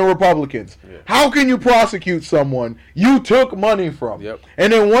Democrats and Republicans. Yeah. How can you prosecute someone you took money from? Yep.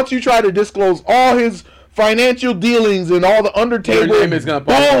 And then once you try to disclose all his financial dealings and all the undertable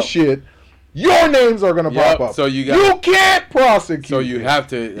bullshit, your names are going to pop up. So you can't prosecute. So you have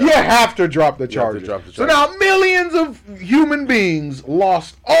to. You have to drop the charges. So now millions of human beings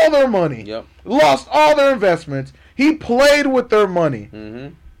lost all their money. Yep. Lost all their investments. He played with their money.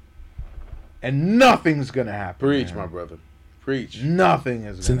 Mm-hmm. And nothing's going to happen. Preach, my brother. Preach. Nothing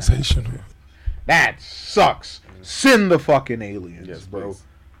is going to happen. Sensational. That sucks. Send the fucking aliens, yes, bro. Please.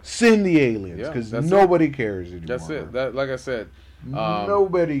 Send the aliens because nobody cares anymore. That's it. Like I said.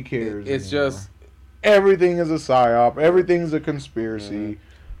 Nobody cares. It's anymore. Just everything is a psyop. Everything's a conspiracy. Mm-hmm.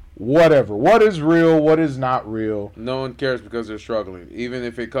 Whatever. What is real? What is not real? No one cares because they're struggling. Even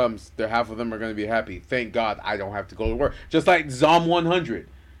if it comes, half of them are going to be happy. Thank God I don't have to go to work. Just like Zom 100,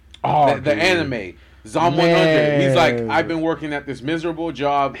 the anime. Zom 100. He's like, I've been working at this miserable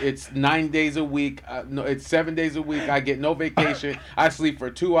job. It's 9 days a week. No, it's 7 days a week. I get no vacation. I sleep for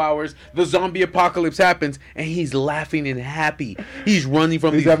 2 hours. The zombie apocalypse happens, and he's laughing and happy. He's running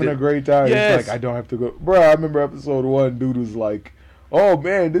from. He's having a great time. Yes. He's like, I don't have to go. Bro, I remember episode 1. Dude was like, oh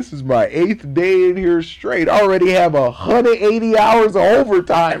man, this is my 8th day in here straight. I already have 180 hours of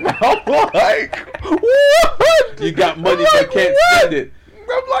overtime. I'm like, what? You got money but can't spend it.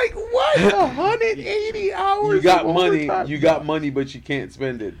 I'm like, what? 180 hours. You got money. Overtime? You got money, but you can't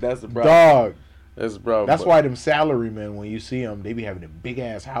spend it. That's the problem. Dog. That's the problem. That's why them salarymen, when you see them, they be having the big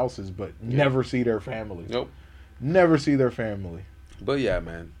ass houses, but never see their family. Nope. Never see their family. But yeah,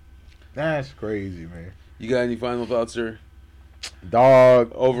 man. That's crazy, man. You got any final thoughts, sir?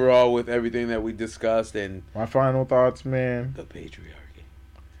 Dog. Overall, with everything that we discussed and my final thoughts, man. The patriarchy.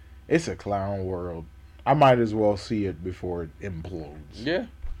 It's a clown world. I might as well see it before it implodes. Yeah.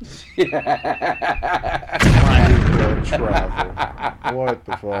 Might as well travel. What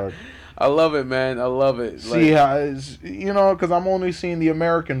the fuck? I love it, man. I love it. See how it's, because I'm only seeing the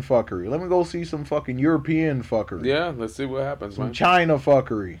American fuckery. Let me go see some fucking European fuckery. Yeah, let's see what happens, some man. China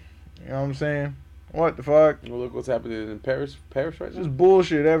fuckery. You know what I'm saying? What the fuck? Well, look what's happening in Paris right now. Just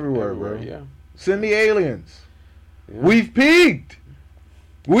bullshit everywhere, bro. Yeah. Send the aliens. Yeah. We've peaked.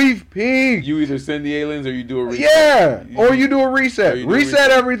 We've peaked. You either send the aliens or you do a reset. Yeah, or you do a reset. Reset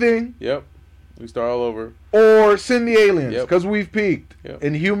everything. Yep. We start all over. Or send the aliens, because we've peaked. Yep.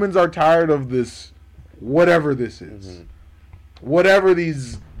 And humans are tired of this, whatever this is. Mm-hmm. Whatever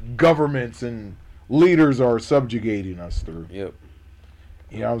these governments and leaders are subjugating us through. Yep.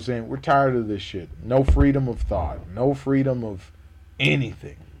 You know what I'm saying? We're tired of this shit. No freedom of thought. No freedom of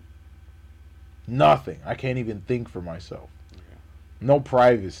anything. Nothing. I can't even think for myself. No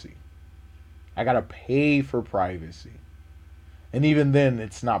privacy. I gotta pay for privacy. And even then,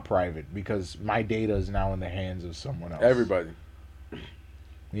 it's not private because my data is now in the hands of someone else. Everybody. You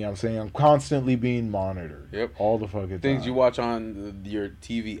know what I'm saying? I'm constantly being monitored. Yep. All the fucking things time. You watch on your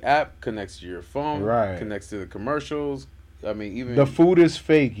TV app connects to your phone. Right. Connects to the commercials. I mean, even the food is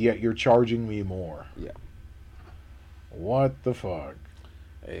fake, yet you're charging me more. Yeah. What the fuck?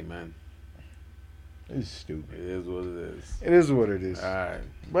 Hey, man. It's stupid. It is what it is. It is what it is. All right.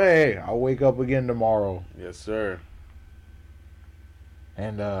 But hey, I'll wake up again tomorrow. Yes, sir.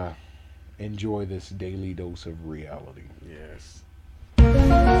 And enjoy this daily dose of reality. Yes.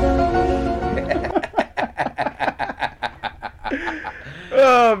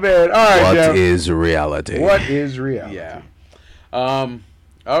 Oh man! All right, What Jeph. is reality? What is reality? Yeah. All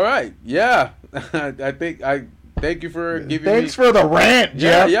right. Yeah. I think Thank you for giving Thanks me. for the rant, Yeah,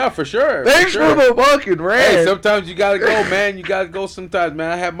 Jeff. yeah, for sure. Thanks for the fucking rant. Hey, sometimes you gotta go, man. You gotta go sometimes,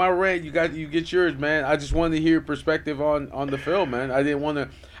 man. I have my rant. You get yours, man. I just wanted to hear your perspective on the film, man. I didn't want to.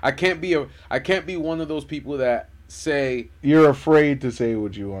 I can't be one of those people that say You're afraid to say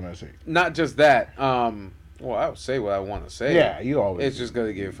what you want to say. not just that. Well, I'll say what I want to say. Yeah, you always. It's just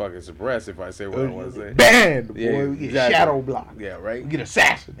gonna get fucking suppressed if I say what I want to say. Banned, boy. Yeah, We get exactly. shadow blocked. Yeah, right. We get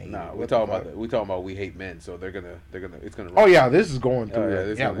assassinated. Nah, we What talking the fuck? about we talking about we hate men, so it's gonna. Oh yeah, this is going through.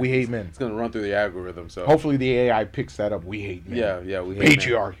 this Yeah, gonna- we hate men. It's gonna run through the algorithm. So Hopefully the AI picks that up. We hate men. yeah, we hate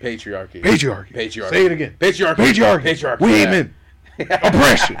Patriarchy. men. Patriarchy. Patriarchy. Say it again. Patriarchy. Patriarchy. Patriarchy. We hate Yeah. men.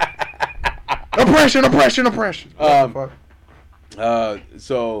 Oppression. Oppression. What the fuck?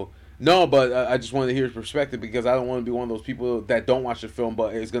 So no, but I just wanted to hear his perspective because I don't want to be one of those people that don't watch the film,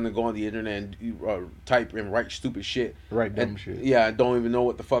 but is gonna go on the internet and type and write stupid shit, Right, dumb and, shit. Yeah, I don't even know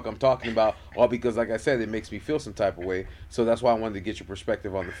what the fuck I'm talking about, all because, like I said, it makes me feel some type of way. So that's why I wanted to get your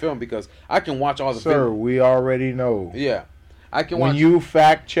perspective on the film because I can watch all the. Sir, we already know. Yeah, I can When watch. you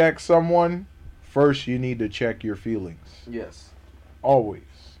fact check someone, first you need to check your feelings. Yes. Always.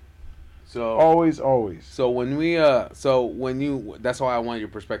 So. Always. So when you, that's why I wanted your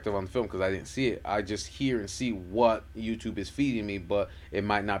perspective on the film because I didn't see it. I just hear and see what YouTube is feeding me, but it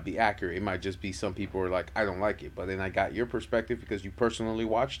might not be accurate. It might just be some people are like, I don't like it, but then I got your perspective because you personally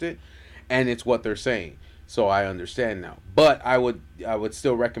watched it, and it's what they're saying. So I understand now. But I would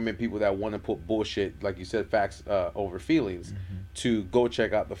still recommend people that want to put bullshit, like you said, facts over feelings, to go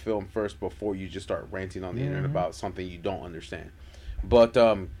check out the film first before you just start ranting on the internet about something you don't understand. But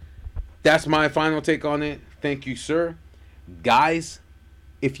that's my final take on it. Thank you, sir. Guys,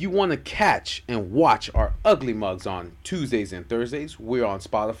 if you want to catch and watch our ugly mugs on Tuesdays and Thursdays, we're on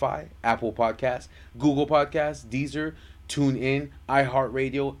Spotify, Apple Podcasts, Google Podcasts, Deezer, TuneIn,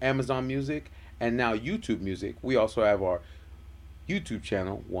 iHeartRadio, Amazon Music, and now YouTube Music. We also have our YouTube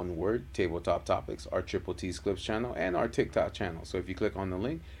channel, one word, Tabletop Topics, our Triple T's Clips channel, and our TikTok channel. So if you click on the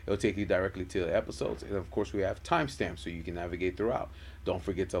link, it'll take you directly to the episodes. And of course, we have timestamps so you can navigate throughout. Don't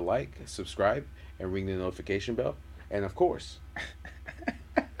forget to like, subscribe, and ring the notification bell. And of course,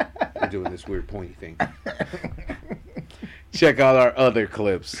 we're doing this weird pointy thing. Check out our other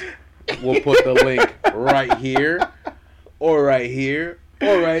clips. We'll put the link right here, or right here,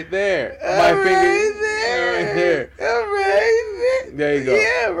 or right there. My finger right there. There you go.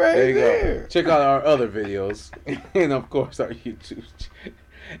 Yeah, right there you there. go. Check out our other videos, and of course our YouTube.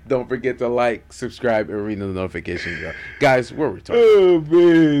 Don't forget to like, subscribe, and ring the notification bell. Guys, we're retarded. Oh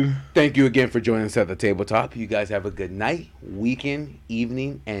man. Thank you again for joining us at the tabletop. You guys have a good night, weekend,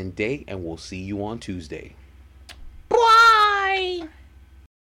 evening, and day, and we'll see you on Tuesday.